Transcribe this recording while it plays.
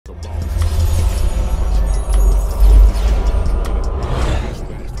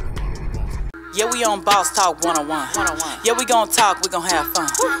Yeah, we on Boss Talk 101. Yeah, we gon' talk, we gon' have fun.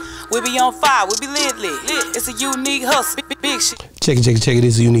 We be on fire, we be lit. It's a unique hustle, big shit. Check it.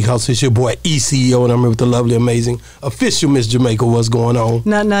 It's a unique hustle. It's your boy ECO, and I'm here with the lovely, amazing, official Miss Jamaica. What's going on?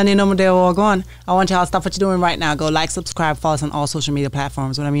 Nothing, you know what they're all going. I want y'all to stop what you're doing right now. Go like, subscribe, follow us on all social media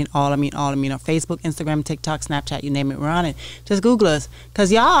platforms. What I mean, all. I mean on Facebook, Instagram, TikTok, Snapchat, you name it, we're on it. Just Google us.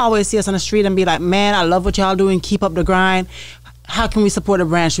 Because y'all always see us on the street and be like, man, I love what y'all doing. Keep up the grind. How can we support a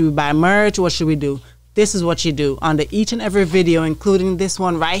brand? Should we buy merch? What should we do? This is what you do. Under each and every video, including this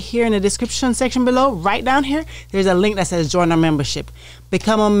one right here in the description section below, right down here, there's a link that says join our membership.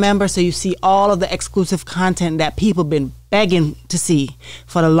 Become a member so you see all of the exclusive content that people been begging to see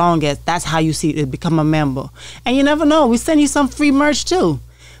for the longest. That's how you see it, become a member. And you never know, we send you some free merch too.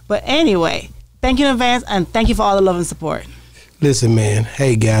 But anyway, thank you in advance, and thank you for all the love and support. Listen, man.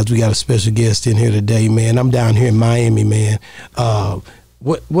 Hey, guys, we got a special guest in here today, man. I'm down here in Miami, man.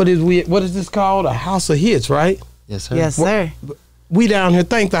 What is this called? A House of Hits, right? Yes, sir. Yes, sir. We down here.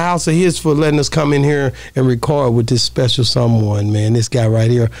 Thank the House of Hits for letting us come in here and record with this special someone, man. This guy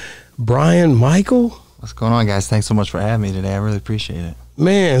right here, Brian Michael. What's going on, guys? Thanks so much for having me today. I really appreciate it.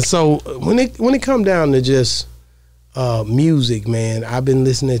 Man, so when it come down to just music, man, I've been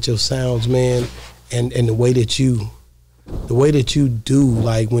listening at your sounds, man, and the way that you do,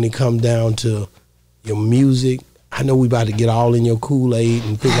 like when it come down to your music. I know we about to get all in your Kool-Aid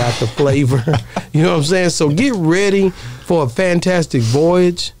and figure out the flavor. You know what I'm saying? So get ready for a fantastic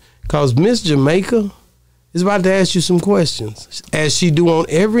voyage, because Miss Jamaica is about to ask you some questions, as she do on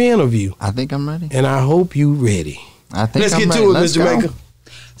every interview. I think I'm ready. And I hope you ready. I think Let's I'm get ready. to it, Let's Miss Jamaica. go.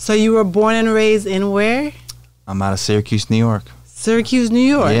 So you were born and raised in where? I'm out of Syracuse, New York. Syracuse, New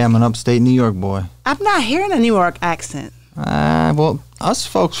York. Yeah, I'm an upstate New York boy. I'm not hearing a New York accent. Well, us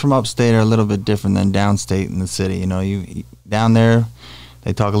folks from upstate are a little bit different than downstate in the city. You know, you down there,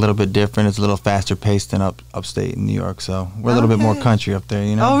 they talk a little bit different. It's a little faster paced than upstate in New York. So we're a little bit more country up there.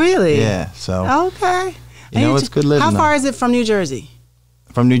 You know. Oh, really? Yeah. So. Okay. You know, it's good living. How far is it from New Jersey?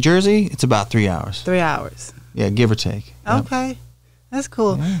 From New Jersey, it's about 3 hours. 3 hours. Yeah, give or take. Okay. Yep. That's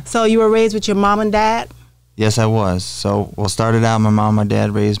cool. Yeah. So you were raised with your mom and dad? Yes, I was. So, started out, my mom and my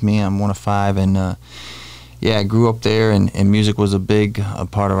dad raised me. I'm one of 5, and yeah, I grew up there, and music was a big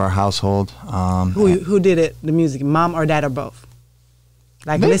part of our household. Who did it, the music, mom or dad or both?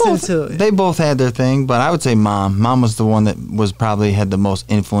 Like, listen to it. They both had their thing, but I would say mom. Mom was the one that was probably had the most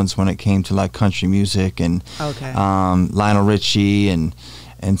influence when it came to like country music and Lionel Richie and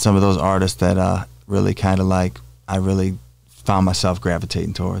some of those artists that really kind of like I really found myself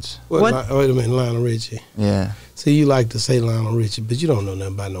gravitating towards. Wait a minute, Lionel Richie. Yeah. See, you like to say Lionel Richie, but you don't know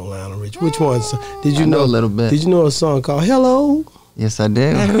nothing about no Lionel Richie. Which one? Did you know a little bit? Did you know a song called Hello? Yes, I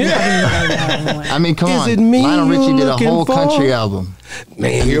did. I mean, come on. Is it me Lionel Richie did a whole for? Country album.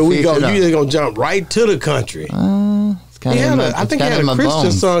 Man, here we go. You either gonna jump right to the country. It's kind of I think he had a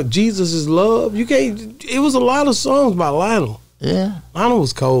Christian song, Jesus is Love. You can't. It was a lot of songs by Lionel. Yeah. Lionel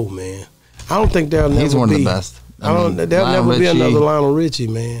was cold, man. I don't think there'll never be. He's one of the best. There'll never be another Lionel Richie,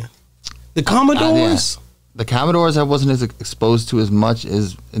 man. The Commodores? The Commodores I wasn't as exposed to as much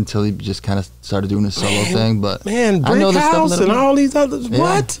as until he just kind of started doing his solo thing. But man, I know Brick House and all these others. Yeah.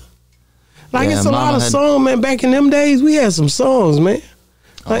 What? Like yeah, it's a lot of songs, man. Back in them days, we had some songs, man.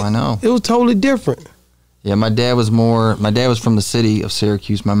 Like, I know. It was totally different. Yeah, my dad was from the city of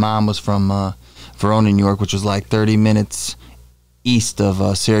Syracuse. My mom was from Verona, New York, which was like 30 minutes east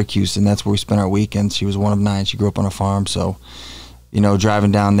of Syracuse, and that's where we spent our weekends. She was one of 9. She grew up on a farm, so you know,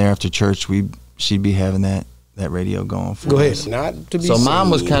 driving down there after church, she'd be having that radio going for us. Go ahead. Not to be so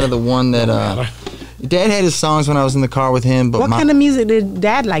mom was kind of the one that Dad had his songs when I was in the car with him. But what kind of music did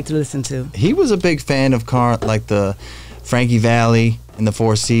Dad like to listen to? He was a big fan of like the Frankie Valli and the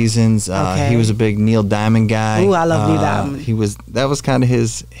Four Seasons. He was a big Neil Diamond guy. Ooh, I love Neil Diamond. That was kind of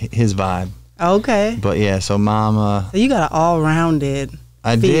his vibe. Okay. But yeah, so mom. So you got an all-rounded.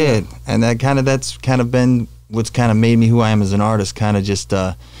 I did, and that's kind of been what's kind of made me who I am as an artist. Kind of just.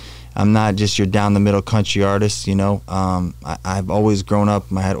 I'm not just your down-the-middle country artist, you know. I've always grown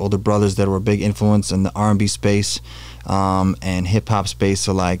up. I had older brothers that were a big influence in the R&B space and hip-hop space.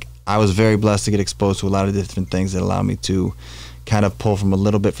 So, like, I was very blessed to get exposed to a lot of different things that allowed me to kind of pull from a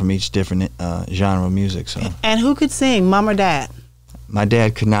little bit from each different genre of music. So. And who could sing, mom or dad? My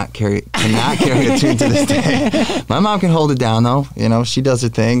dad could not carry a tune to this day. My mom can hold it down, though. You know, she does her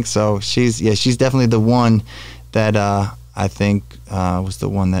thing. So she's definitely the one that I think was the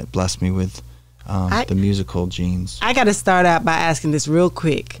one that blessed me with the musical genes. I got to start out by asking this real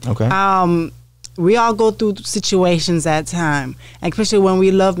quick. Okay. we all go through situations at time, especially when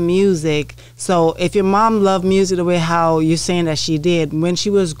we love music. So if your mom loved music the way how you're saying that she did, when she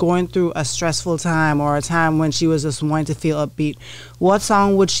was going through a stressful time or a time when she was just wanting to feel upbeat, what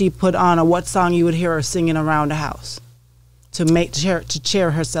song would she put on, or what song you would hear her singing around the house to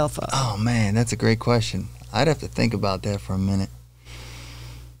cheer herself up? Oh man, that's a great question. I'd have to think about that for a minute.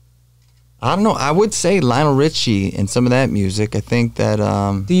 I don't know. I would say Lionel Richie and some of that music. I think that.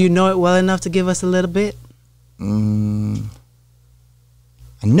 Do you know it well enough to give us a little bit? I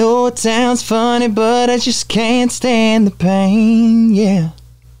know it sounds funny, but I just can't stand the pain. Yeah.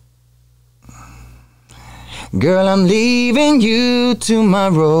 Girl, I'm leaving you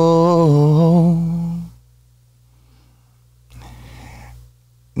tomorrow.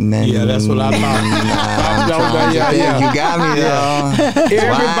 Yeah, that's what I thought. Yeah. You got me though.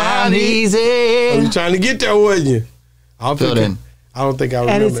 Everybody, I was trying to get there, wasn't you? I don't think I remember.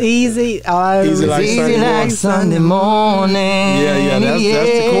 And it's easy. Easy like Sunday morning. Yeah, that's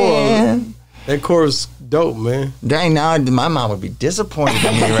the chorus. That chorus dope, man. Dang, now my mom would be disappointed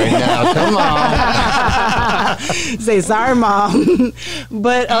in me right now. Come on. Say, sorry, Mom.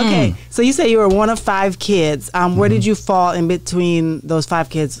 But, okay, so you say you were one of 5 kids. Where did you fall in between those 5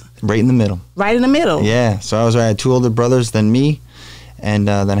 kids? Right in the middle. Right in the middle? Yeah, so I had 2 older brothers than me, and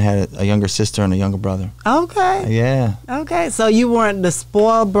then I had a younger sister and a younger brother. Okay. Yeah. Okay, so you weren't the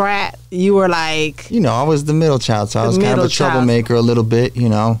spoiled brat. You were like... You know, I was the middle child, so I was kind of a troublemaker a little bit, you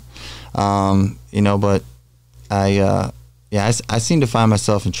know. But I seem to find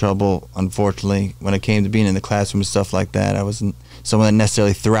myself in trouble, unfortunately, when it came to being in the classroom and stuff like that. I wasn't someone that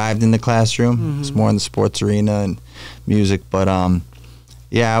necessarily thrived in the classroom. It's more in the sports arena and music. But I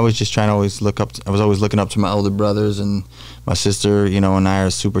was just trying to always look up. I was always looking up to my older brothers, and my sister, you know, and I are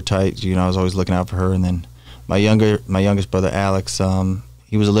super tight. You know, I was always looking out for her. And then my youngest brother, Alex,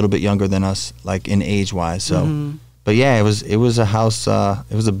 he was a little bit younger than us, like in age wise. So, but yeah, it was a house.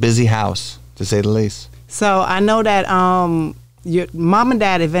 It was a busy house, to say the least. So I know that your mom and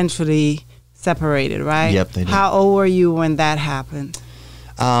dad eventually separated, right? Yep, they did. How old were you when that happened?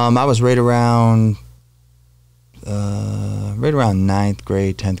 I was right around 9th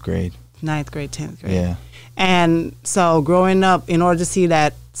grade, 10th grade. 9th grade, 10th grade. Yeah. And so growing up, in order to see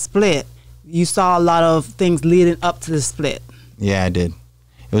that split, you saw a lot of things leading up to the split. Yeah, I did.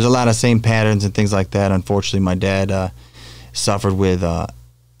 It was a lot of same patterns and things like that. Unfortunately, my dad suffered with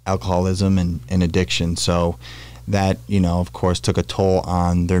alcoholism and addiction. So that, you know, of course, took a toll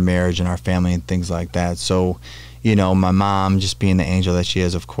on their marriage and our family and things like that. So, you know, my mom, just being the angel that she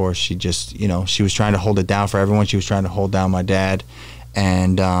is, of course, she just, you know, she was trying to hold it down for everyone. She was trying to hold down my dad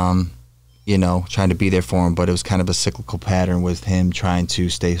and, you know, trying to be there for him. But it was kind of a cyclical pattern with him trying to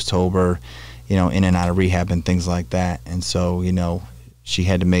stay sober, you know, in and out of rehab and things like that. And so, you know, she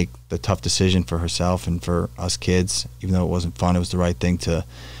had to make the tough decision for herself and for us kids. Even though it wasn't fun, it was the right thing to,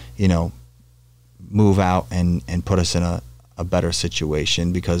 you know, move out and put us in a better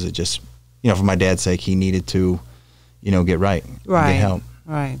situation, because it just, you know, for my dad's sake, he needed to, you know, get right. Get help.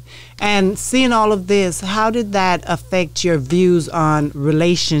 Right. And seeing all of this, how did that affect your views on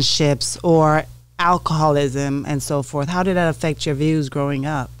relationships or alcoholism and so forth? How did that affect your views growing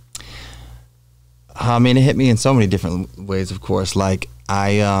up? I mean, it hit me in so many different ways, of course. Like,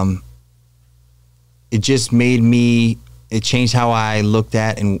 it just made me, it changed how I looked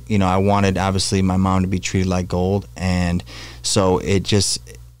at, and, you know, I wanted, obviously, my mom to be treated like gold. And so it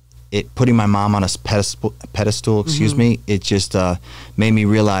putting my mom on a pedestal, excuse me, it just made me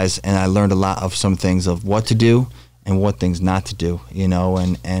realize, and I learned a lot of some things of what to do and what things not to do, you know.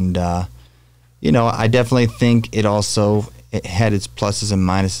 And you know, I definitely think it had its pluses and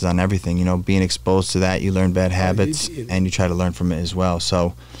minuses on everything. You know, being exposed to that, you learn bad habits, and you try to learn from it as well.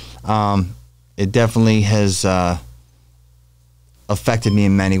 So it definitely has affected me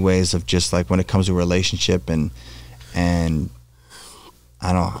in many ways, of just like when it comes to a relationship and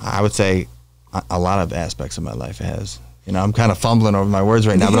I would say a lot of aspects of my life it has. You know, I'm kind of fumbling over my words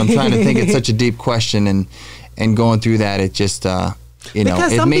right now, but I'm trying to think. It's such a deep question, and going through that, it just you know,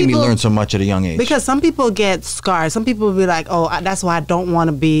 it made me learn so much at a young age. Because some people get scarred. Some people will be like, oh, that's why I don't want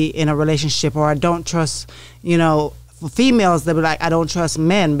to be in a relationship, or I don't trust, you know. For females, they'll be like, I don't trust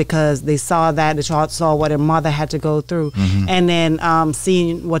men, because they saw that, they saw what their mother had to go through. And then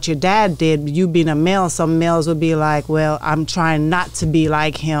seeing what your dad did, you being a male, some males would be like, well, I'm trying not to be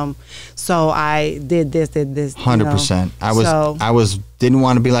like him, so I did this. 100%. I didn't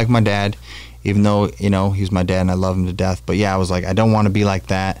want to be like my dad, even though, you know, he's my dad and I love him to death. But yeah, I was like, I don't want to be like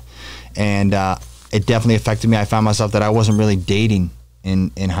that. And it definitely affected me. I found myself that I wasn't really dating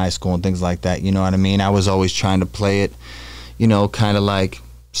in high school and things like that, you know what I mean? I was always trying to play it, you know, kind of like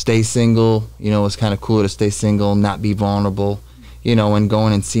stay single. You know, it's kind of cool to stay single, not be vulnerable. You know, and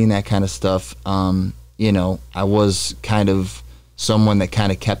going and seeing that kind of stuff. You know, I was kind of someone that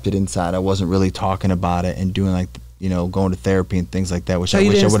kind of kept it inside. I wasn't really talking about it and doing like, you know, going to therapy and things like that, which I wish I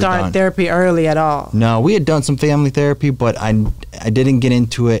would have done. So you didn't start therapy early at all? No, we had done some family therapy, but I didn't get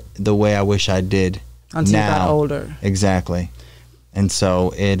into it the way I wish I did. Until you got older. Exactly. And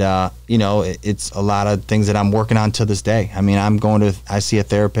so you know, it's a lot of things that I'm working on to this day. I mean, I see a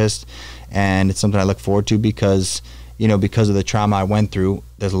therapist, and it's something I look forward to because, you know, because of the trauma I went through,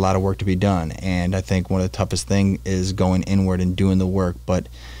 there's a lot of work to be done. And I think one of the toughest thing is going inward and doing the work. But,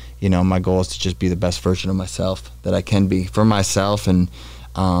 you know, my goal is to just be the best version of myself that I can be for myself and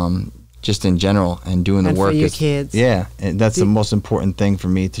just in general, and doing the work. And for your kids. Yeah, and that's the most important thing for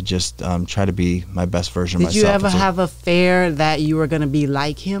me, to just try to be my best version of myself. Did you ever have a fear that you were going to be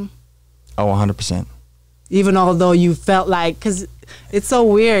like him? Oh, 100%. Even although you felt like, because it's so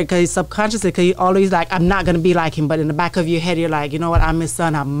weird, because subconsciously, because you always like, I'm not going to be like him, but in the back of your head, you're like, you know what, I'm his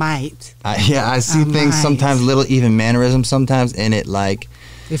son, I might. I see things sometimes, little even mannerisms sometimes, and it like,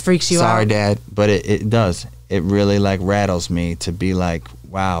 it freaks you out. Sorry, Dad, but it does. It really like rattles me to be like,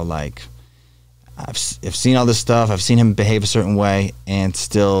 wow, like I've seen all this stuff. I've seen him behave a certain way, and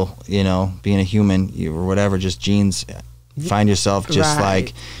still, you know, being a human or whatever, just genes, find yourself just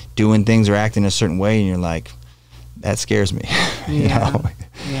like doing things or acting a certain way, and you're like, that scares me. You know?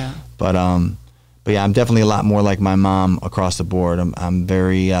 Yeah. But yeah, I'm definitely a lot more like my mom across the board. I'm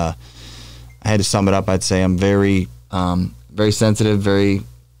very I had to sum it up, I'd say I'm very very sensitive, very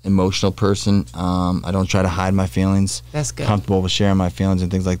emotional person. I don't try to hide my feelings. That's good. Comfortable with sharing my feelings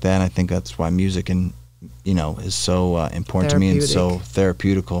and things like that. And I think that's why music and, you know, is so important to me and so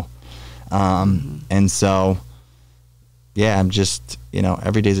therapeutical. And so, yeah, I'm just, you know,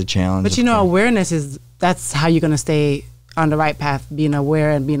 every day's a challenge. But you know, awareness that's how you're going to stay on the right path, being aware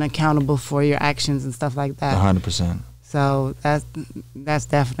and being accountable for your actions and stuff like that. 100%. So that's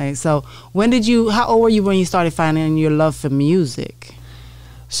definitely. So how old were you when you started finding your love for music?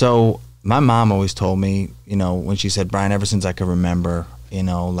 So my mom always told me, you know, when she said, Brian, ever since I could remember, you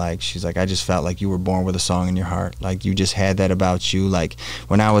know, like, she's like, I just felt like you were born with a song in your heart. Like, you just had that about you. Like,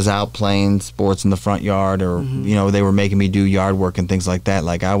 when I was out playing sports in the front yard, or, you know, they were making me do yard work and things like that,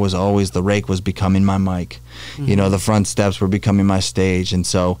 like, I was always, the rake was becoming my mic. You know, the front steps were becoming my stage. And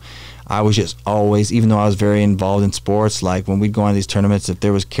so I was just always, even though I was very involved in sports, like, when we'd go on these tournaments, if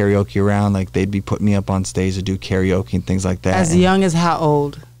there was karaoke around, like, they'd be putting me up on stage to do karaoke and things like that. As young as how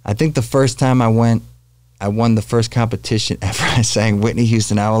old? I think the first time I won the first competition ever. I sang Whitney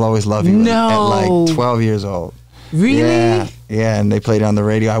Houston, I Will Always Love You, at like 12 years old. Really? Yeah, and they played it on the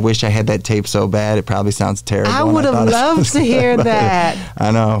radio. I wish I had that tape so bad. It probably sounds terrible. I would have loved to hear that.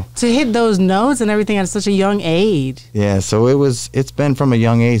 I know. To hit those notes and everything at such a young age. Yeah, so it's been from a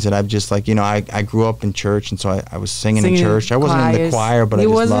young age that I've just, like, you know, I grew up in church, and so I was singing in church. I wasn't in the choir, but I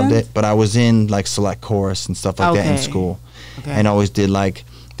just loved it. But I was in, like, select chorus and stuff like that in school. Okay. And always did, like,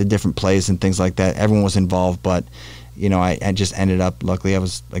 the different plays and things like that. Everyone was involved, but, you know, I just ended up, luckily I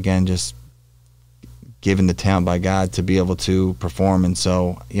was, again, just given the talent by God to be able to perform. And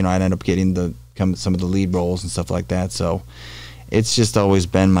so, you know, I ended up getting some of the lead roles and stuff like that. So it's just always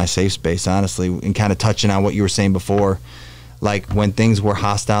been my safe space, honestly. And kind of touching on what you were saying before, like, when things were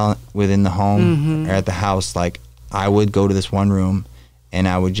hostile within the home or at the house, like, I would go to this one room and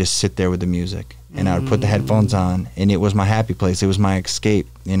I would just sit there with the music. And I would put the headphones on, and it was my happy place. It was my escape.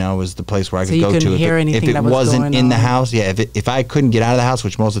 You know, it was the place where I could go to. If it wasn't in the house, yeah. If I couldn't get out of the house,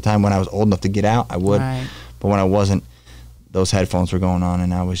 which most of the time when I was old enough to get out, I would. Right. But when I wasn't, those headphones were going on,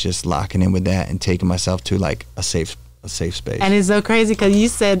 and I was just locking in with that and taking myself to, like, a safe space. And it's so crazy because you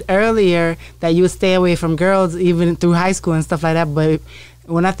said earlier that you would stay away from girls even through high school and stuff like that. But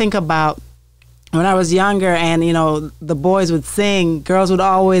when I think about when I was younger and, you know, the boys would sing, girls would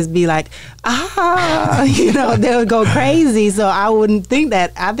always be like, you know, they would go crazy. So I wouldn't think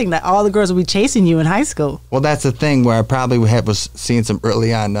that. I think that all the girls would be chasing you in high school. Well, that's the thing where I probably was seeing some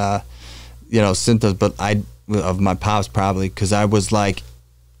early on, you know, symptoms, but of my pops probably, because I was like,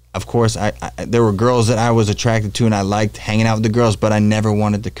 of course, there were girls that I was attracted to and I liked hanging out with the girls, but I never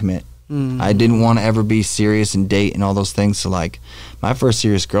wanted to commit. I didn't want to ever be serious and date and all those things. So, like, my first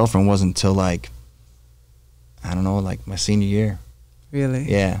serious girlfriend wasn't until, like, I don't know, like my senior year. Really?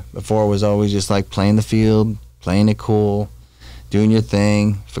 Yeah. Before it was always just like playing the field, playing it cool, doing your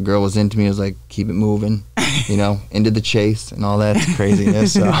thing. If a girl was into me, it was like, keep it moving, you know, into the chase and all that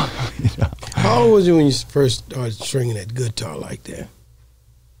craziness. So, you know. How old was you when you first started stringing that guitar like that?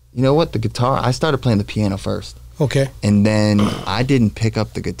 You know what? The guitar, I started playing the piano first. Okay. And then I didn't pick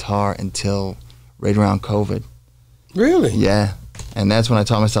up the guitar until right around COVID. Really? Yeah. And that's when I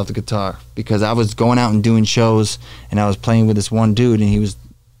taught myself the guitar, because I was going out and doing shows, and I was playing with this one dude, and he was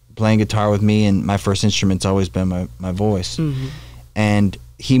playing guitar with me, and my first instrument's always been my voice. Mm-hmm. And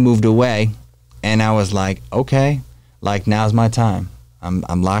he moved away, and I was like, okay, like, now's my time.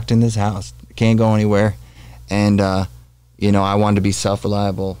 I'm locked in this house. Can't go anywhere. And, you know, I wanted to be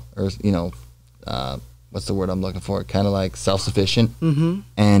self-reliable, or, you know, what's the word I'm looking for? Kind of like self-sufficient. Mm-hmm.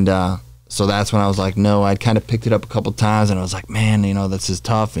 And so that's when I was like, no. I'd kind of picked it up a couple times, and I was like, man, you know, this is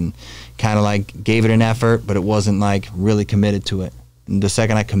tough, and kind of like gave it an effort, but it wasn't like really committed to it. And the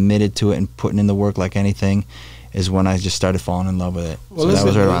second I committed to it and putting in the work like anything is when I just started falling in love with it. Well,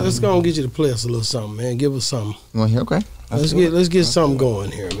 so let's go and get you to play us a little something, man. Give us something. You want to hear? Okay. Let's get something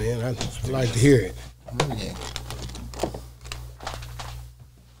going here, man. I'd like to hear it. Yeah.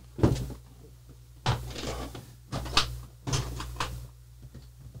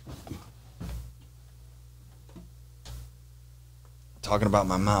 Talking about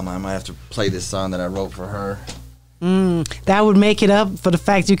my mom, I might have to play this song that I wrote for her. That would make it up for the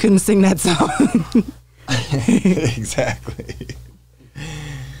fact you couldn't sing that song. Exactly.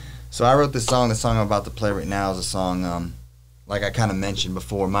 So I wrote this song. The song I'm about to play right now is a song, like I kind of mentioned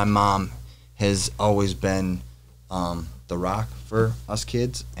before, my mom has always been the rock for us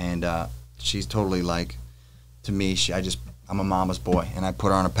kids, and she's totally like, to me, I'm a mama's boy, and I put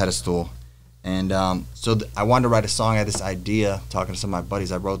her on a pedestal. And so I wanted to write a song. I had this idea, talking to some of my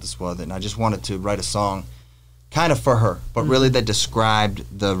buddies I wrote this with, and I just wanted to write a song kind of for her, but really that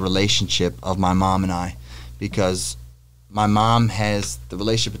described the relationship of my mom and I, because my mom the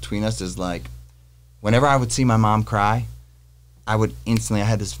relationship between us is like, whenever I would see my mom cry, I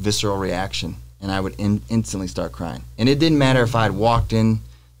had this visceral reaction, and I would instantly start crying. And it didn't matter if I had walked in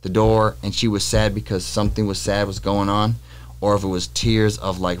the door and she was sad because something sad was going on, or if it was tears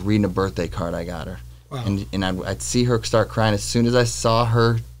of like reading a birthday card I got her. Wow. And I'd see her start crying. As soon as I saw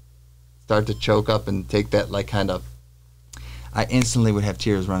her start to choke up and take that like kind of, I instantly would have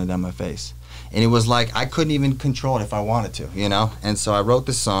tears running down my face. And it was like I couldn't even control it if I wanted to, you know? And so I wrote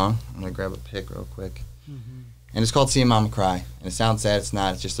this song. I'm going to grab a pick real quick. Mm-hmm. And it's called Seeing Mama Cry. And it sounds sad, it's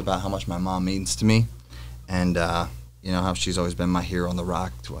not. It's just about how much my mom means to me. And, you know, how she's always been my hero on the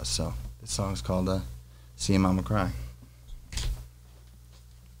rock to us. So this song's called Seeing Mama Cry.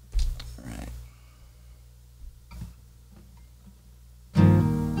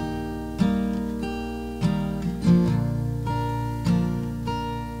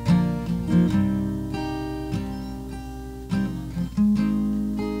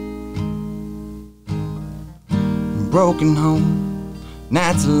 Broken home,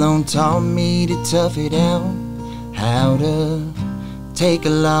 nights alone taught me to tough it out. How to take a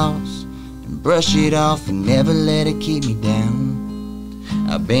loss and brush it off and never let it keep me down.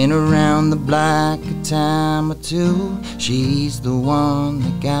 I've been around the block a time or two. She's the one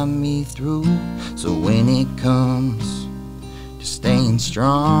that got me through. So when it comes to staying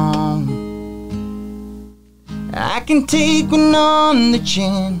strong, I can take one on the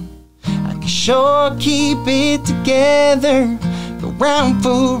chin. I can sure keep it together. Go round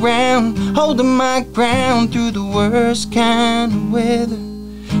for round, holding my ground through the worst kind of weather.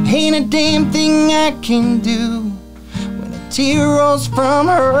 Ain't a damn thing I can do when a tear rolls from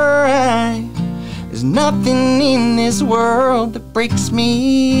her eye. There's nothing in this world that breaks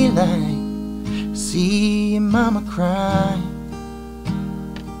me like seeing mama cry.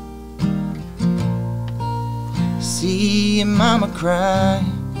 Seeing mama cry.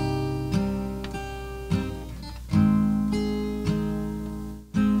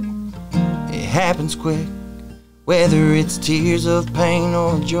 It happens quick, whether it's tears of pain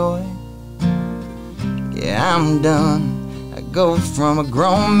or joy. Yeah, I'm done. I go from a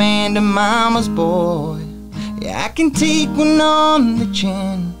grown man to mama's boy. Yeah, I can take one on the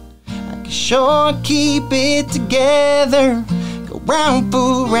chin. I can sure keep it together. Go round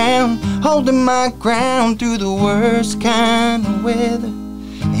for round, holding my ground through the worst kind of weather.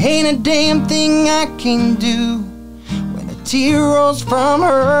 Ain't a damn thing I can do when a tear rolls from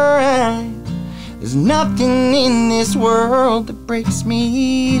her eye. There's nothing in this world that breaks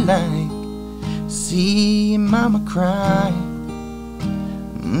me like seeing mama cry.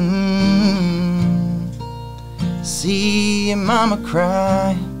 Seeing mama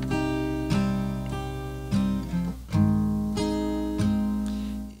cry.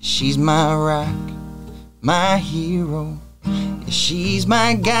 She's my rock, my hero. Yeah, she's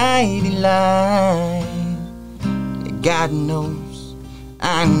my guiding light. Yeah, God knows,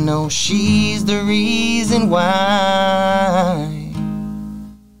 I know she's the reason why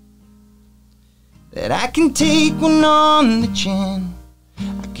that I can take one on the chin.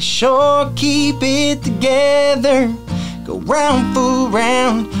 I can sure keep it together. Go round for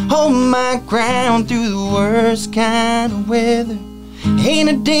round, hold my ground through the worst kind of weather. Ain't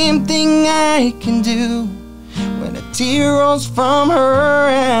a damn thing I can do when a tear rolls from her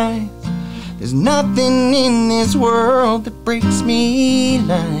eyes. There's nothing in this world that breaks me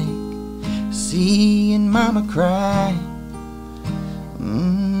like seeing mama cry.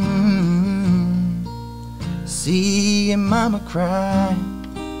 Seeing mama cry.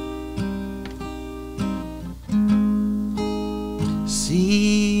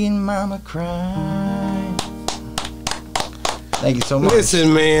 Seeing mama cry. Thank you so much.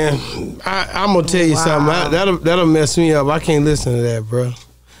 Listen, man, I'm gonna tell you something. That'll mess me up. I can't listen to that, bro.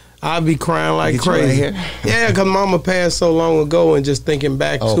 I'll be crying like crazy. Right, yeah, because mama passed so long ago, and just thinking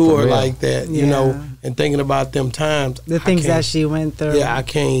back to her like that, you know, and thinking about them times. The things that she went through. Yeah, I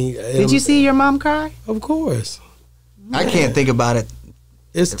can't. Did you see your mom cry? Of course. I can't think about it.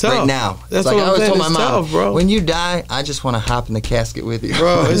 It's tough right now. That's like what I always told my it's mom, tough, bro. When you die, I just want to hop in the casket with you.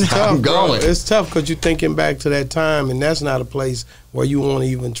 Bro, it's tough. I'm going. Bro. It's tough because you're thinking back to that time, and that's not a place where you want to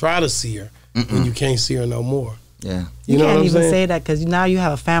even try to see her when you can't see her no more. Yeah. You know can't what I'm even saying? say that because now you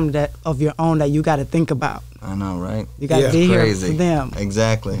have a family that of your own that you got to think about. I know, right? You got to be Crazy. here for them.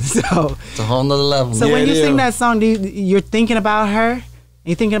 Exactly. So it's a whole nother level. So when you sing that song, you're thinking about her?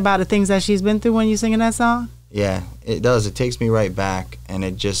 You thinking about the things that she's been through when you singing that song? Yeah, it does. It takes me right back, and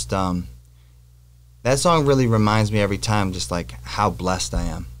it just that song really reminds me every time just like how blessed I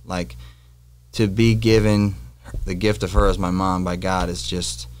am. Like to be given the gift of her as my mom by God is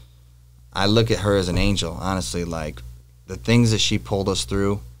just, I look at her as an angel, honestly. Like the things that she pulled us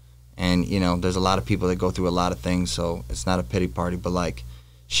through, and you know, there's a lot of people that go through a lot of things, so it's not a pity party, but like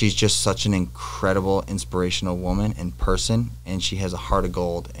she's just such an incredible, inspirational woman and person, and she has a heart of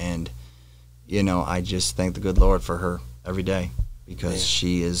gold. And you know, I just thank the good Lord for her every day because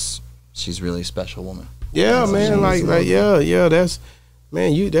she's really a special woman. Yeah, man, like yeah, that's,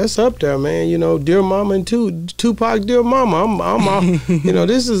 man, that's up there, man. You know, Dear Mama and Tupac, Dear Mama. I'm you know,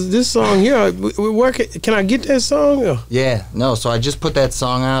 this song here. Can I get that song? Yeah, no. So I just put that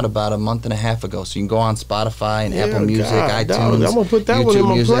song out about a month and a half ago. So you can go on Spotify and Apple Music, iTunes. I'm gonna put that YouTube one in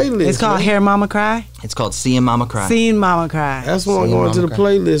my Music. playlist. It's called Hear Mama Cry. It's called Seeing Mama Cry. Seeing Mama Cry. That's one going to the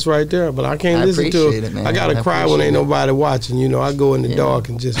playlist right there. But I can't listen to it. Man. I gotta cry when ain't nobody watching. You know, I go in the dark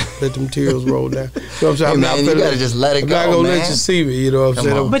and just let them tears roll down. You know what I'm saying? Hey, man, you gotta just let it go, I'm not gonna man. let you see me. You know what I'm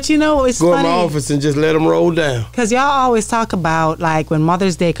saying? But you know, it's go funny. in my office and just let them roll down. Because y'all always talk about, like, when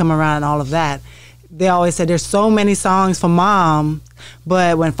Mother's Day come around and all of that, they always say there's so many songs for mom,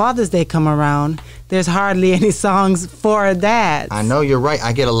 but when Father's Day come around, there's hardly any songs for dad. I know, you're right.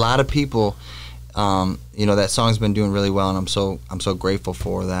 I get a lot of people, you know, that song's been doing really well, and I'm so grateful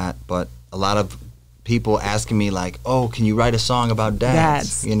for that. But a lot of people asking me like, oh, can you write a song about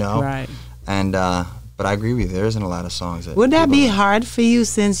dads? You know? Right. And but I agree with you. There isn't a lot of songs. Would that be hard for you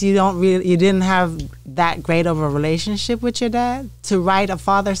since you didn't have that great of a relationship with your dad to write a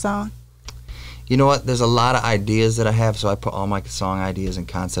father song? You know what? There's a lot of ideas that I have, so I put all my song ideas and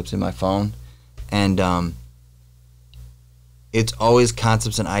concepts in my phone, and it's always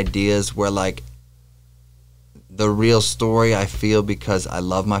concepts and ideas where like the real story I feel because I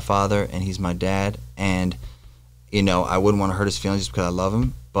love my father and he's my dad, and you know I wouldn't want to hurt his feelings just because I love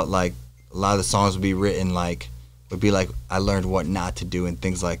him, but like a lot of the songs would be written like I learned what not to do and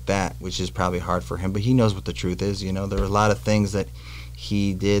things like that, which is probably hard for him, but he knows what the truth is. You know, there were a lot of things that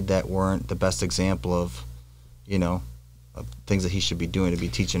he did that weren't the best example of, you know, of things that he should be doing to be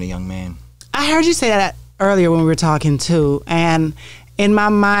teaching a young man. I heard you say that earlier when we were talking too, and in my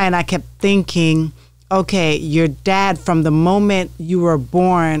mind I kept thinking, okay, your dad from the moment you were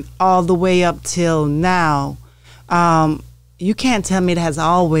born all the way up till now, you can't tell me it has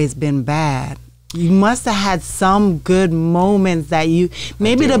always been bad. You must have had some good moments that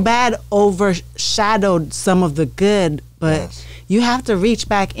maybe the bad overshadowed some of the good, but you have to reach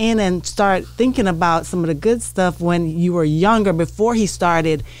back in and start thinking about some of the good stuff when you were younger, before he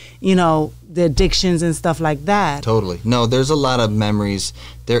started, you know, the addictions and stuff like that. Totally. No, there's a lot of memories.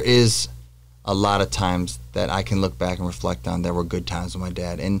 There is a lot of times that I can look back and reflect on that were good times with my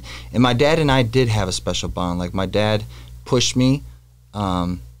dad. And my dad and I did have a special bond. Like my dad pushed me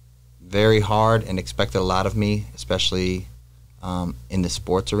very hard and expected a lot of me, especially in the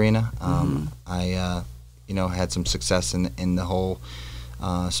sports arena. I you know, had some success in the whole,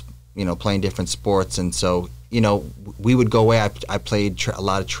 you know, playing different sports. And so, you know, we would go away. I played a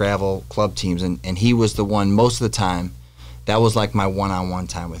lot of travel club teams, and he was the one most of the time. That was like my one-on-one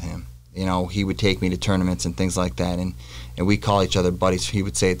time with him. You know, he would take me to tournaments and things like that, and we call each other buddies. He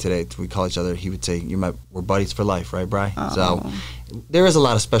would say it today. We call each other. He would say, "We're buddies for life, right, Bri?" So there is a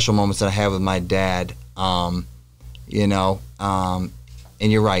lot of special moments that I have with my dad. you know.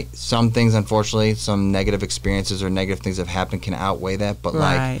 And you're right. Some things, unfortunately, some negative experiences or negative things that have happened can outweigh that. But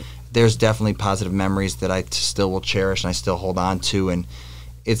like, there's definitely positive memories that I still will cherish and I still hold on to, and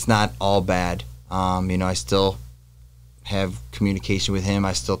it's not all bad. You know, I still have communication with him.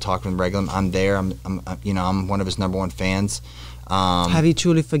 I still talk with him regularly. I'm there. I'm one of his #1 fans. Have you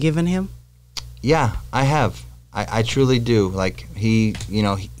truly forgiven him? Yeah, I have. I truly do. Like,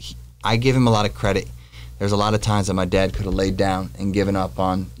 I give him a lot of credit. There's a lot of times that my dad could have laid down and given up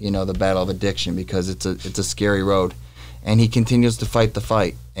on, the battle of addiction, because it's a scary road. And he continues to fight the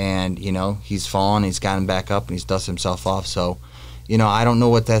fight. And, he's fallen, he's gotten back up, and he's dusted himself off. So, I don't know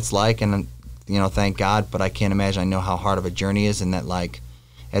what that's like, and, thank God, but I can't imagine. I know how hard of a journey is, and that, like,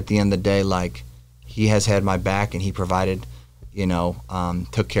 at the end of the day, like, he has had my back, and he provided,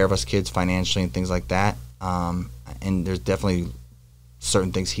 took care of us kids financially and things like that. And there's definitely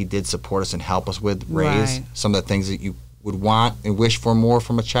certain things he did support us and help us with, raise. Right. Some of the things that you would want and wish for more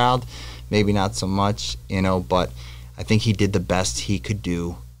from a child, maybe not so much, but I think he did the best he could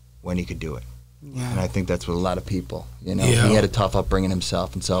do when he could do it. Yeah. And I think that's with a lot of people, He had a tough upbringing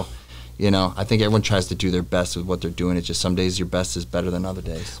himself, and so, I think everyone tries to do their best with what they're doing. It's just some days your best is better than other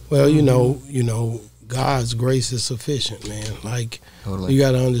days. Well, God's grace is sufficient, man. Like, totally. You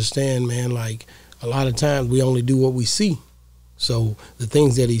got to understand, man, like, a lot of times we only do what we see. So the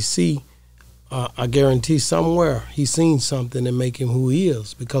things that he see, I guarantee somewhere he's seen something that make him who he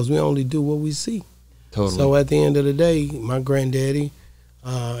is, because we only do what we see. Totally. So at the end of the day, my granddaddy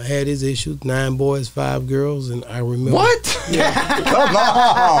had his issues, 9 boys, 5 girls, and I remember. What? Yeah. Come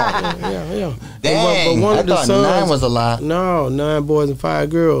on. Yeah. Dang, but one I of the thought sons, 9 was a lot. No, 9 boys and 5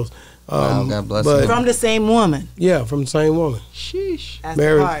 girls. Wow, God bless but, him. From the same woman. Yeah, from the same woman. Sheesh. That's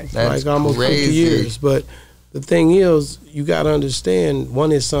Married hard. That's like almost crazy. 50 years. But the thing is, you got to understand, one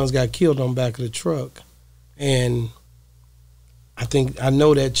of his sons got killed on the back of the truck. And I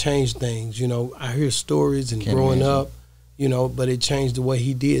know that changed things. I hear stories and growing up, but it changed the way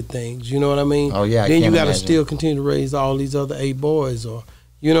he did things. You know what I mean? Oh, yeah. Then you got to still continue to raise all these other 8 boys, or,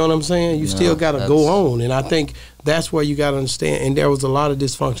 you know what I'm saying? You still got to go on. And I think that's where you got to understand. And there was a lot of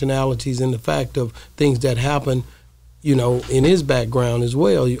dysfunctionalities in the fact of things that happened, in his background as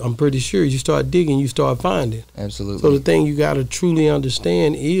well. I'm pretty sure you start digging, you start finding. Absolutely. So the thing you got to truly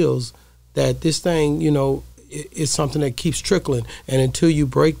understand is that this thing, is something that keeps trickling. And until you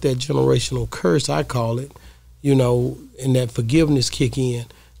break that generational curse, I call it, and that forgiveness kick in,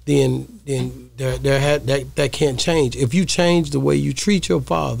 then that can't change. If you change the way you treat your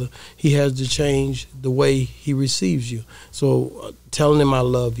father, he has to change the way he receives you. So telling him I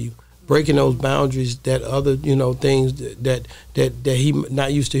love you, breaking those boundaries, that other things that he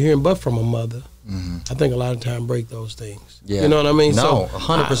not used to hearing but from a mother. Mm-hmm. I think a lot of time break those things. Yeah. You know what I mean? No, so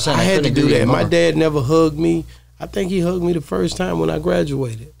 100%. I had to do that. My dad never hugged me. I think he hugged me the first time when I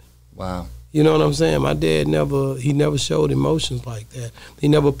graduated. Wow. You know what I'm saying? My dad never showed emotions like that. He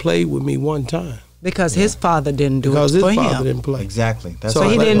never played with me one time. Because his father didn't do because it for him. Because his father didn't play. Exactly. So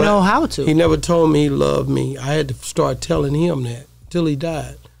he didn't know how to. He never told me he loved me. I had to start telling him that till he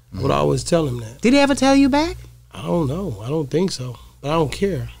died. I would always tell him that. Did he ever tell you back? I don't know. I don't think so. But I don't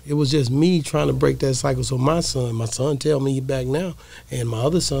care. It was just me trying to break that cycle. So my son tell me back now, and my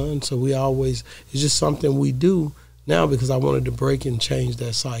other son. So it's just something we do now because I wanted to break and change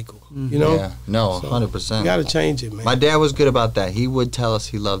that cycle. Mm-hmm. Yeah. No, 100%. You got to change it, man. My dad was good about that. He would tell us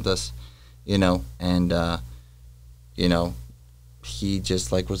he loved us, and he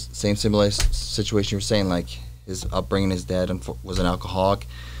just like was same similar situation you were saying, like his upbringing. His dad was an alcoholic.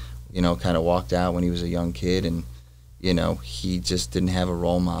 Kind of walked out when he was a young kid, and he just didn't have a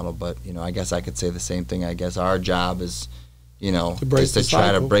role model. But I guess I could say the same thing. I guess our job is, to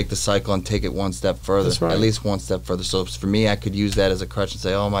try to break the cycle and take it one step further. That's right. At least one step further. So for me, I could use that as a crutch and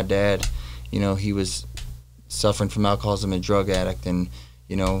say, oh, my dad, he was suffering from alcoholism and drug addict, and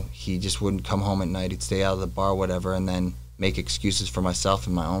he just wouldn't come home at night. He'd stay out of the bar, whatever, and then make excuses for myself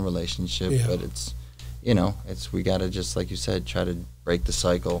and my own relationship. Yeah. But it's we gotta, just like you said, try to break the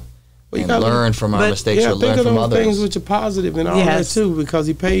cycle. And learn from our mistakes, or learn from others. Things which are positive and all that too, because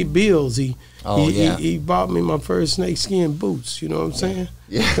he paid bills. He bought me my first snakeskin boots. You know what I'm saying?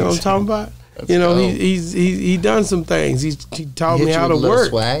 Yeah. You know what I'm talking about? He done some things. He taught me how to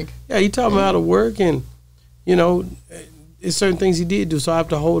work. Swag? Yeah, he taught me how to work, and there's certain things he did do, so I have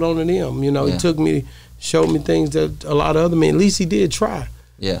to hold on to them. He took me, showed me things that a lot of other men, at least he did try.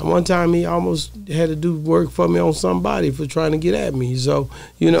 Yeah. And one time he almost had to do work for me on somebody for trying to get at me. So,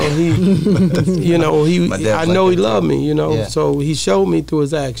 he I know he loved me, so he showed me through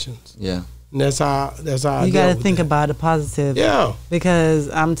his actions. Yeah. And that's how you got to think about the positive. Yeah. Because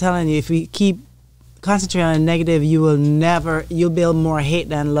I'm telling you, if we keep concentrate on the negative, you'll build more hate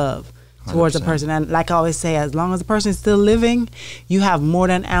than love towards a 100%. person. And like I always say, as long as the person is still living, you have more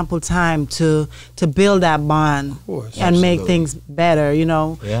than ample time to build that bond course. and make Absolutely. things better, you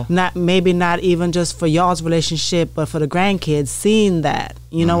know. Yeah. Not even just for y'all's relationship, but for the grandkids, seeing that.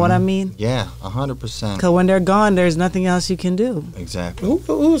 You know what I mean? Yeah, 100%. Because when they're gone, there's nothing else you can do. Exactly.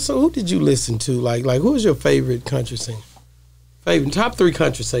 Who did you listen to? Like who was your favorite country singer? Favorite top 3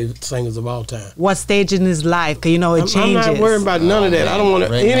 country singers of all time. What stage in his life? Because, you know, it I'm changes. not worried about none of that. I don't want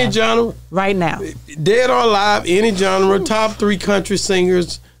to Right any now. genre, right now. dead or alive, any genre. Top 3 country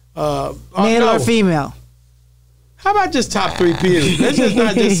singers. Male no. or female? How about just top 3 period? Let's just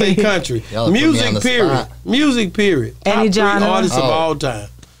not just say country. Y'all put me on Music the period. spot. Music period. Top Any 3 genre? artists of Oh. all time.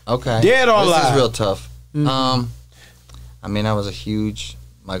 Okay. Dead or this alive? is real tough. Mm-hmm. I mean, I was a huge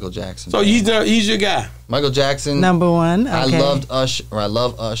Michael Jackson. So fan. he's your guy. Michael Jackson. Number 1. Okay. I loved Usher. Or I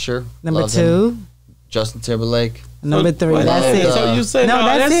love Usher. Number Loved 2. him. Justin Timberlake. Number 3. Wait, That's loved, it. So you say No,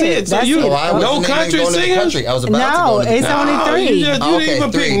 that's it. So That's you it. Oh, I wasn't no even country going to the singers. country. I was about to No, go to the it's country. only 3. You didn't Okay,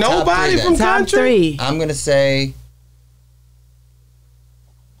 even 3, pick top nobody 3 from then. Top country. 3. I'm gonna say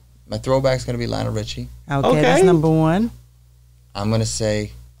my throwback's gonna be Lionel Richie. Okay, that's Okay. number 1. I'm gonna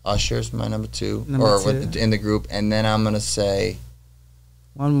say Usher's my number 2, Number or 2. in the group, and then I'm gonna say,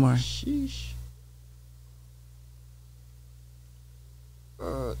 One more. sheesh.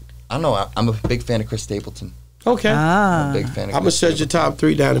 I don't know. I'm a big fan of Chris Stapleton. Okay. I'm Ah. a big fan of. I'm gonna Chris shut your top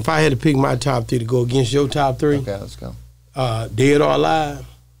 3 down. If I had to pick my top 3 to go against your top 3, Okay, let's go. dead or alive,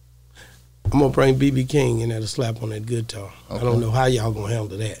 I'm gonna bring BB King in there to slap on that guitar. I Okay. don't know how y'all gonna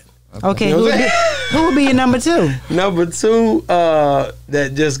handle that. Okay, You know who what would I'm be, who would be your number 2? Number 2,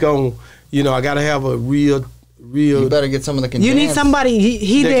 that just gonna, I gotta have a real. You better get someone that can. You dance. need somebody.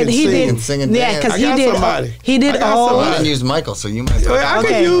 He That did. can He sing did. and sing and Yeah, dance. because I he got did. somebody. He did I got old. You somebody. didn't use Michael, so you might. I Okay.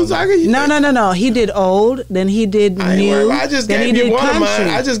 can use. No. He did old. Then he did I ain't new. worried about it. I just then he gave you did one of country.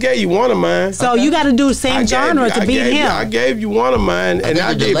 mine. I just gave you one of mine. So you got to do the same genre to beat him. I gave you one of mine, and I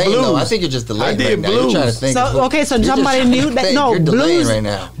you're did delaying, blues. though. I think you're just delaying I did right now. You're trying to blues. think. So of who- okay, so you're just somebody trying to new. think. No, You're delaying blues. right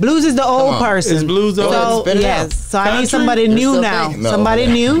now. Blues is the old on. person. It's blues Go old. ahead, So spit it yes. out. So I need Country? somebody You're new still now. thinking. No, Somebody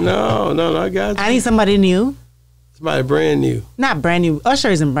okay. new. No, I got you. I need somebody new. Somebody brand new. Not brand new.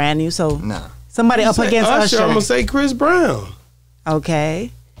 Usher isn't brand new. So Nah. somebody up Say against Usher. I'm gonna say Chris Brown. Okay.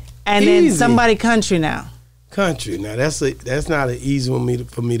 And then Easy. somebody country now. Country. Now that's not an easy one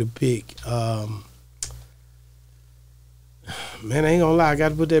for me to pick. Man, I ain't gonna lie. I got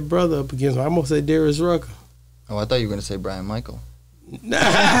to put that brother up against him. I'm gonna say Darius Rucker. Oh, I thought you were gonna say Brian Michael.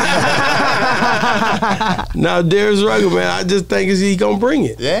 Now Darius Rucker, man, I just think he gonna bring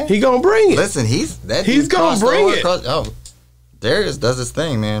it. Yeah? he gonna bring it. Listen, he's He's dude gonna crossed bring over, it. Oh, Darius does his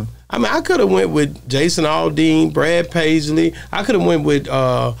thing, man. I mean, I could have went with Jason Aldean, Brad Paisley. I could have went with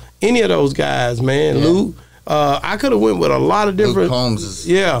any of those guys, man. Yeah. Luke. I could have went with a lot of different. Luke Combs is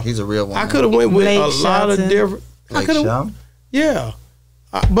he's a real one. I could have went with Blake a lot of Shelton. different. I Blake could have. Shelton? Yeah,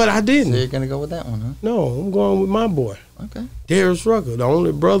 but I So didn't. you're gonna go with that one, No, I'm going with my boy, huh? Okay. Darius Rucker, the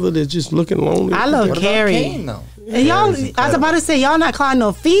only brother that's just looking lonely. I love What Carrie. about Kane though? And y'all, Carrie's I was about to say, y'all not calling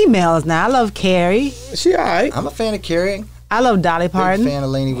no females now. I love Carrie. She all right. I'm a fan of Carrie. I love Dolly Big Parton. fan of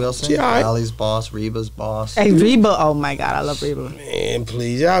Lainey Wilson. She all right. Dolly's boss, Reba's boss. Hey, Reba. Oh my God, I love Reba. Man,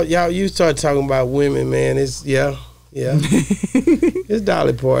 please, y'all, you start talking about women, man. It's it's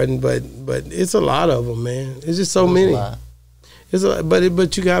Dolly Parton, but it's a lot of them, man. It's just so many.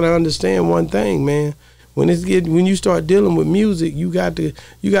 But you got to understand one thing, man. When you start dealing with music, you got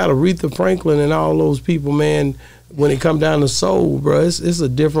Aretha Franklin and all those people, man. When it come down to soul, bro, it's a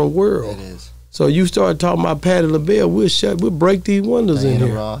different world. It is. So you start talking about Patti LaBelle, we'll break these windows in Diana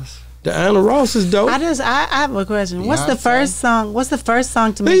here. Ross. Diana Ross is dope. I have a question. What's the Beyonce? first song? What's the first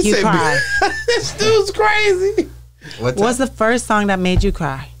song to They make you say- cry? This dude's crazy. What's the first song that made you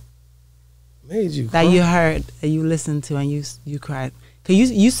cry? Made you That cry. you heard, that you listened to, and you cried? Cause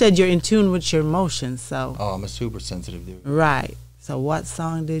you said you're in tune with your emotions, so Oh, I'm a super sensitive dude. right. So what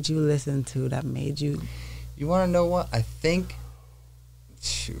song did you listen to that made you? You want to know what? I think.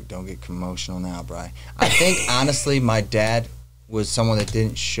 Shoot, don't get emotional now, Bri. I think honestly, my dad was someone that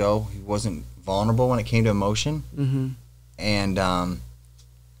didn't show. He wasn't vulnerable when it came to emotion, Mm-hmm. and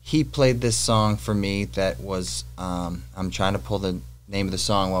he played this song for me that was. I'm trying to pull the name of the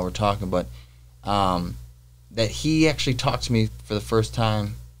song while we're talking, but that he actually talked to me for the first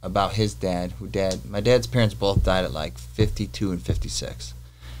time about his dad. My dad's parents both died at like 52 and 56,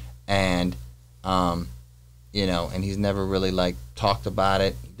 and and he's never really like talked about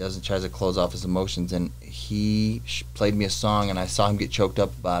it. He doesn't try to close off his emotions, and he played me a song, and I saw him get choked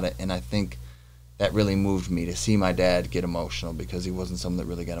up about it, and I think that really moved me to see my dad get emotional because he wasn't someone that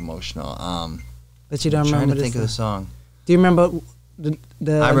really got emotional. But you don't I'm trying remember to think of the song. Do you remember the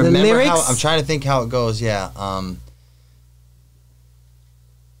I remember lyrics? how I'm trying to think how it goes. Yeah.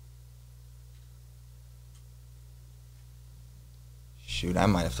 Shoot, I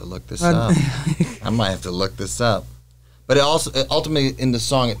might have to look this up. I might have to look this up. But ultimately in the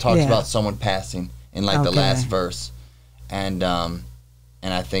song it talks about someone passing in like the last verse, and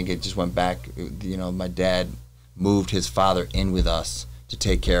I think it just went back. You know, my dad moved his father in with us to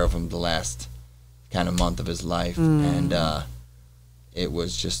take care of him the last kind of month of his life, and it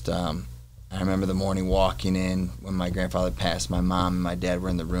was just. I remember the morning walking in when my grandfather passed. My mom and my dad were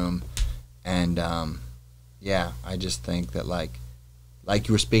in the room, and yeah, I just think that like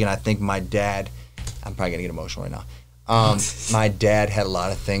you were speaking. I think my dad. I'm probably gonna get emotional right now. My dad had a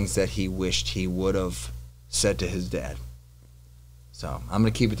lot of things that he wished he would have said to his dad. So I'm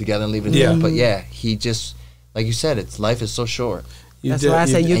gonna keep it together and leave it there. But yeah, he just, like you said, life is so short. That's why I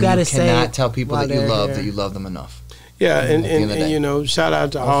say you gotta say. You cannot tell people that you love them enough. Yeah, and you know, shout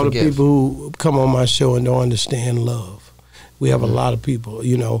out to all the people who come on my show and don't understand love. We have a lot of people,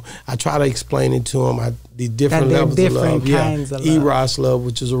 you know. I try to explain it to them. The different levels of love. Kinds of love. Eros love,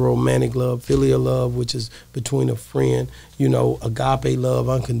 which is a romantic love. Filial love, which is between a friend. You know, agape love,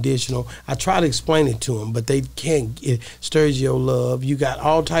 unconditional. I try to explain it to them, but they can't. Sturgio love. You got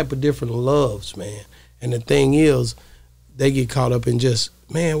all type of different loves, man. And the thing is, they get caught up in just,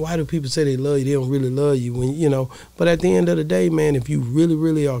 man, why do people say they love you? They don't really love you, when you know. But at the end of the day, man, if you really,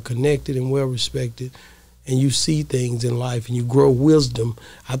 really are connected and well respected, and you see things in life and you grow wisdom,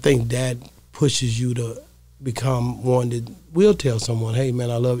 I think that pushes you to become one that will tell someone, hey, man,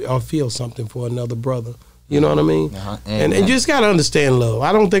 I love you, or feel something for another brother. You know what I mean? And you just got to understand love.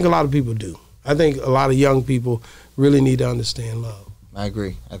 I don't think a lot of people do. I think a lot of young people really need to understand love. I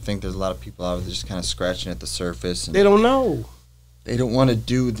agree. I think there's a lot of people out there just kind of scratching at the surface. And they don't know. They don't want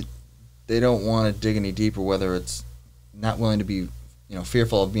to they don't want to dig any deeper, whether it's not willing to be, you know,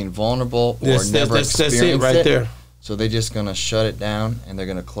 fearful of being vulnerable or never experienced it. That's it right there. So they're just going to shut it down and they're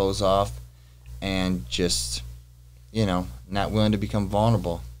going to close off and just, you know, not willing to become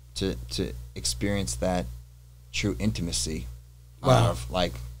vulnerable to experience that true intimacy. Wow.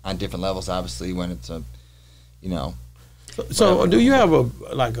 Like on different levels, obviously, when it's a, you know. So do you have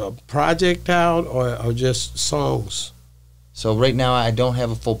a project out or just songs? So right now I don't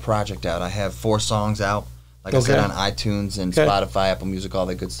have a full project out. I have 4 songs out. Like I said, on iTunes and Spotify, Apple Music, all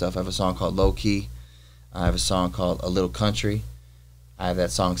that good stuff. I have a song called Low Key. I have a song called A Little Country. I have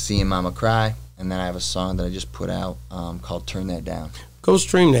that song Seeing Mama Cry. And then I have a song that I just put out called Turn That Down. Go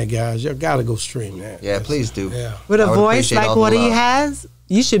stream that, guys. You got to go stream that. Yeah, please do. Yeah. With a voice like what he has,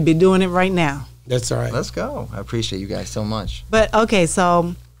 you should be doing it right now. That's all right. Let's go. I appreciate you guys so much. But, okay,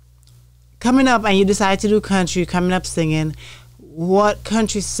 so coming up, and you decide to do country, coming up singing, what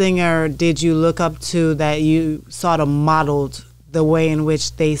country singer did you look up to that you sort of modeled the way in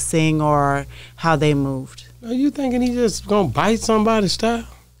which they sing or how they moved? Are you thinking he just gonna bite somebody's style?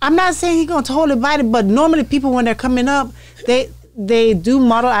 I'm not saying he's gonna totally bite it, but normally people, when they're coming up, they do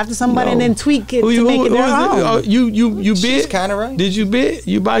model after somebody and then tweak it to make it their own. You bit? She's kind of right. Did you bit?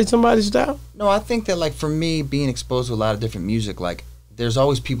 You bite somebody's style? No, I think that, like, for me, being exposed to a lot of different music, like, there's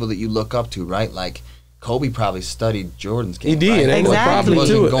always people that you look up to, right? Like, Kobe probably studied Jordan's game. He did. Right? Ain't no problem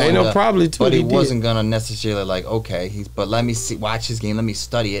to it. Ain't no problem to it. But he wasn't gonna necessarily like, okay, but let me watch his game, let me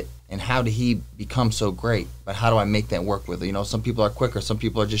study it, and how did he become so great? But how do I make that work with it? You know, some people are quicker, some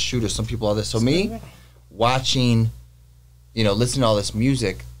people are just shooters, some people are this. So me, watching, you know, listening to all this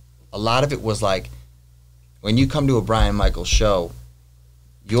music, a lot of it was like, when you come to a Brian Michael show,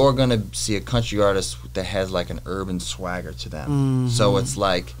 you're gonna see a country artist that has like an urban swagger to them. Mm-hmm. So it's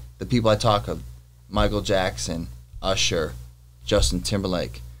like the people I talk of. Michael Jackson, Usher, Justin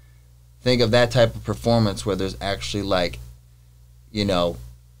Timberlake. Think of that type of performance where there's actually, like, you know,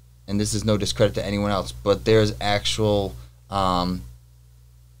 and this is no discredit to anyone else, but there's actual, you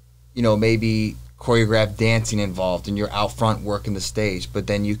know, maybe choreographed dancing involved and you're out front working the stage, but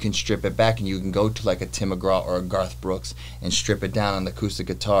then you can strip it back and you can go to like a Tim McGraw or a Garth Brooks and strip it down on the acoustic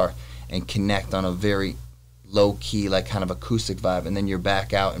guitar and connect on a very low-key, like, kind of acoustic vibe, and then you're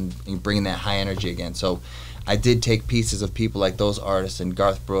back out and bringing that high energy again. So I did take pieces of people like those artists and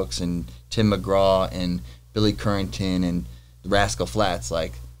Garth Brooks and Tim McGraw and Billy Currington and the Rascal Flatts.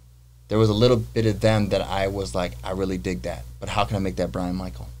 Like, there was a little bit of them that I was like, I really dig that, but how can I make that Brian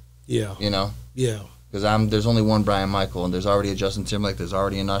Michael? Yeah. You know? Yeah. Because there's only one Brian Michael, and there's already a Justin Timberlake, there's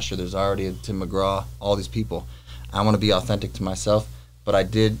already an Usher, there's already a Tim McGraw, all these people. I want to be authentic to myself, but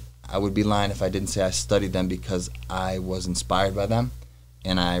I would be lying if I didn't say I studied them because I was inspired by them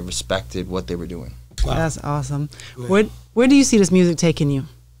and I respected what they were doing. Wow. That's awesome. Where do you see this music taking you?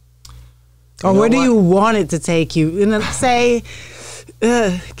 Or know where do what? you want it to take you? And say,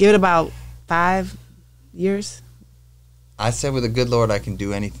 give it about 5 years. I said with the good Lord, I can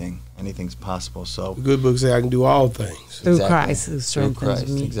do anything. Anything's possible. So The good book say I can do all things. Through Exactly. Christ who through strengthens Christ,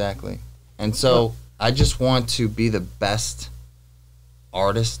 me. exactly. And so I just want to be the best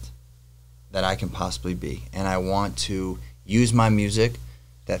artist that I can possibly be, and I want to use my music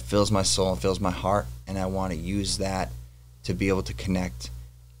that fills my soul and fills my heart, and I want to use that to be able to connect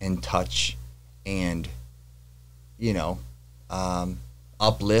and touch and, you know,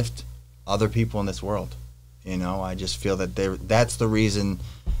 uplift other people in this world. You know, I just feel that that's the reason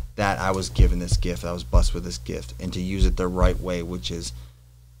that I was given this gift. I was blessed with this gift, and to use it the right way, which is,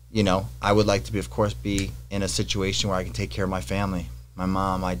 you know, I would like to be, of course, be in a situation where I can take care of my family, my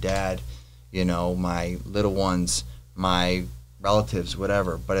mom, my dad, you know, my little ones, my relatives,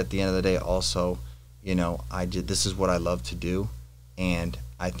 whatever. But at the end of the day, also, you know, this is what I love to do, and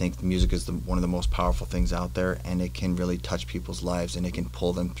I think music is one of the most powerful things out there, and it can really touch people's lives, and it can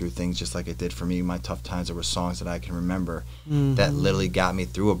pull them through things just like it did for me. My tough times, there were songs that I can remember that literally got me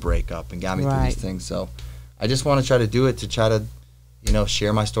through a breakup and got me through Right. these things. So I just want to try to do it to try to, you know,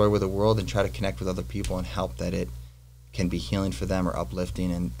 share my story with the world and try to connect with other people and help that it can be healing for them or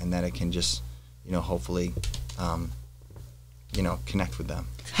uplifting, and that it can just, you know, hopefully, you know, connect with them.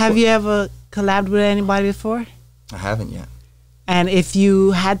 Have you ever collabed with anybody before? I haven't yet. And if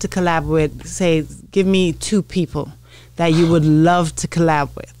you had to collab with, say, give me 2 people that you would love to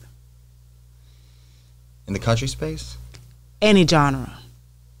collab with, In the country space? any genre.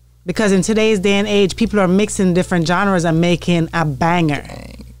 Because in today's day and age, people are mixing different genres and making a banger.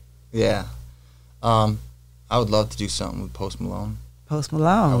 Dang. Yeah. I would love to do something with Post Malone. Post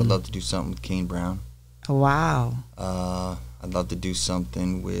Malone. I would love to do something with Kane Brown. Wow. I'd love to do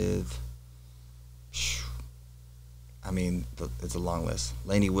something with, I mean, it's a long list.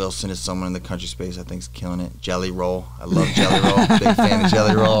 Lainey Wilson is someone in the country space I think's killing it. Jelly Roll. I love Jelly Roll. Big fan of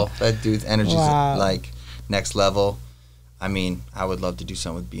Jelly Roll. That dude's energy's Wow. like next level. I mean, I would love to do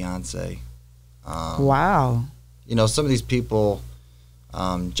something with Beyonce. Wow. You know, some of these people,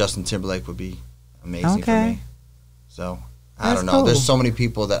 Justin Timberlake would be amazing for Okay. me. So, I That's don't know. cool. There's so many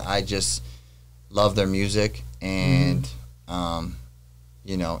people that I just love their music, and,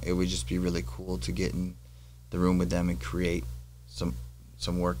 you know, it would just be really cool to get in the room with them and create some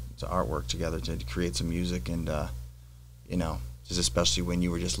work, some artwork together, to create some music, and, you know, just especially when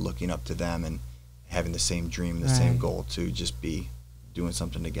you were just looking up to them and having the same dream, the same Right. goal to just be doing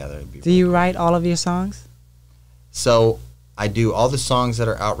something together. It'd be Do really you cool. write all of your songs? So I do all the songs that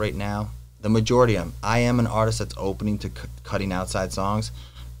are out right now. The majority of them. I am an artist that's opening to cutting outside songs,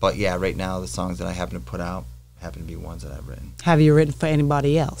 but yeah, right now the songs that I happen to put out happen to be ones that I've written. Have you written for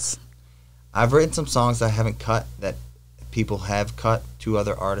anybody else? I've written some songs that I haven't cut that people have cut. 2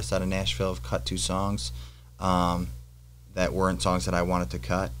 other artists out of Nashville have cut 2 songs that weren't songs that I wanted to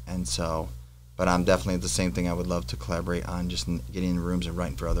cut, and so. But I'm definitely the same thing. I would love to collaborate on just getting in rooms and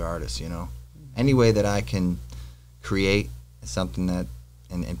writing for other artists. You know, any way that I can create something that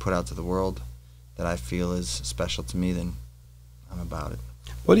and put out to the world that I feel is special to me, then I'm about it.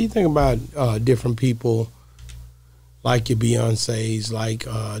 What do you think about different people like your Beyoncés, like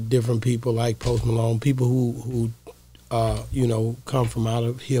different people like Post Malone, people who you know, come from out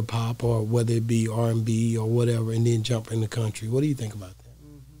of hip hop, or whether it be R&B or whatever, and then jump in the country? What do you think about that?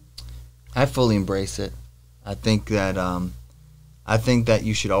 I fully embrace it. I think that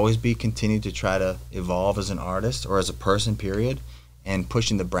you should always continue to try to evolve as an artist or as a person, period, and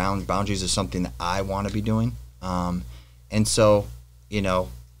pushing the boundaries is something that I want to be doing. And so, you know,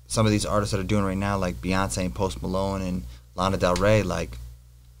 some of these artists that are doing right now, like Beyonce and Post Malone and Lana Del Rey, like,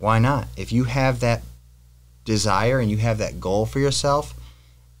 why not? If you have that desire and you have that goal for yourself,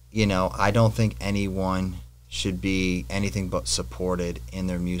 you know, I don't think anyone should be anything but supported in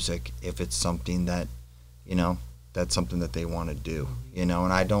their music if it's something that, you know, that's something that they want to do, you know.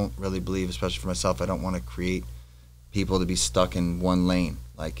 And I don't really believe, especially for myself, I don't want to create people to be stuck in one lane.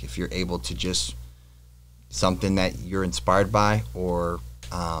 Like, if you're able to just something that you're inspired by, or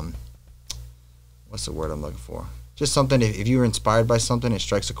what's the word I'm looking for? Just something, if you're inspired by something, it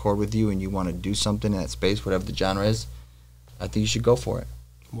strikes a chord with you and you want to do something in that space, whatever the genre is, I think you should go for it.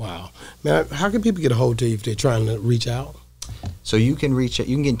 Wow, man! How can people get a hold of you if they're trying to reach out? So you can get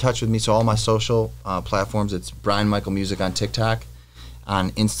in touch with me. So all my social platforms, it's Brian Michael Music on TikTok.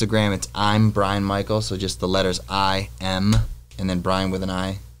 On Instagram, it's I'm Brian Michael. So just the letters I, M, and then Brian with an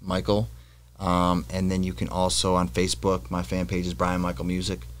I, Michael. And then you can also on Facebook, my fan page is Brian Michael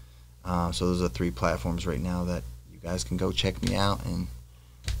Music. So those are 3 platforms right now that you guys can go check me out and,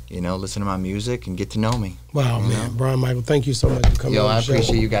 listen to my music and get to know me. Wow, man. Brian Michael, thank you so much for coming on I the show.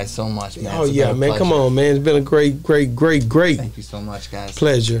 appreciate you guys so much, man. Oh, yeah, man. Come on, man. It's been a great Thank you so much, guys.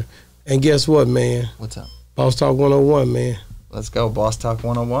 pleasure. And guess what, man? What's up? Boss Talk 101, man. Let's go, Boss Talk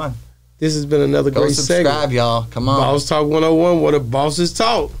 101. This has been another Go great subscribe, segment. y'all. Come on. Boss Talk 101, where the bosses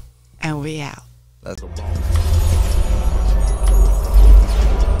talk. And we out. Let's go.